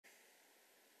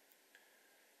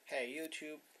Hey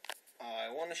YouTube,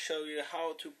 I want to show you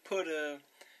how to put a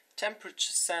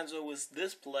temperature sensor with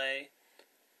display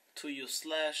to your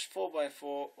Slash 4x4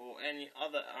 or any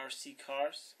other RC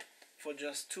cars for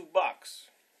just $2.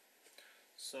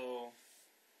 So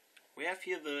we have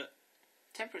here the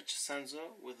temperature sensor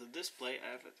with the display.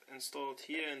 I have it installed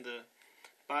here in the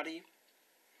body.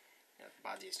 Yeah, the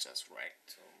body is just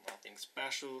wrecked, so nothing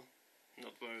special,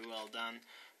 not very well done,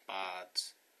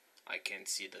 but I can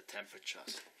see the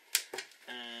temperatures.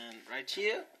 And right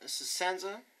here is the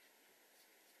sensor.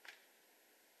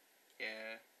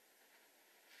 Yeah,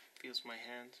 feels my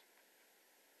hand.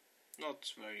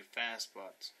 Not very fast,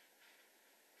 but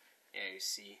yeah, you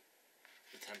see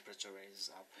the temperature raises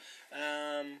up.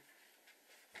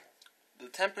 The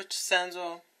temperature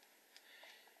sensor,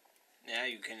 yeah,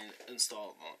 you can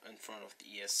install in front of the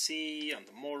ESC, on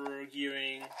the motor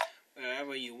gearing,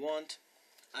 wherever you want.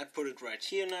 I put it right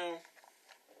here now.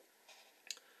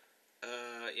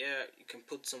 Yeah, you can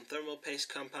put some thermal paste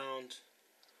compound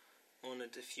on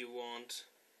it if you want,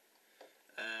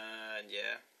 and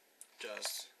yeah,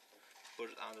 just put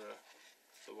it under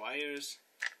the wires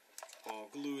or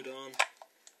glue it on.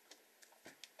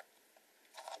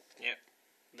 Yep,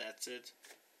 that's it.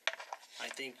 I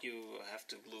think you have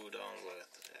to glue it on with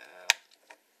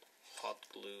hot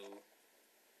glue.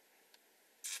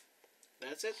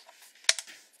 That's it.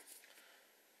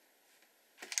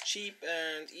 Cheap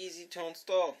and easy to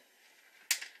install,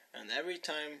 and every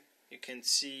time you can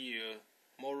see your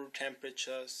motor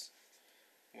temperatures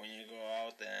when you go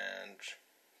out and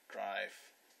drive,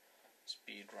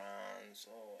 speed runs,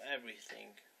 or everything.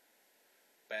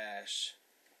 Bash.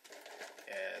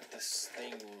 Yeah, this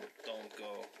thing don't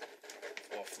go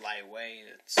or fly away.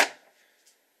 It's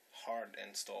hard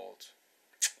installed.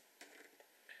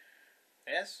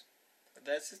 Yes,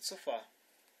 that's it so far.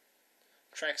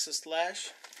 Traxxas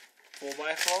Slash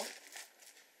 4x4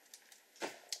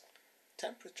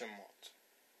 temperature mode,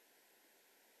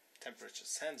 temperature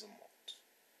sensor mode.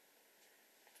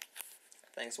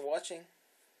 Thanks for watching.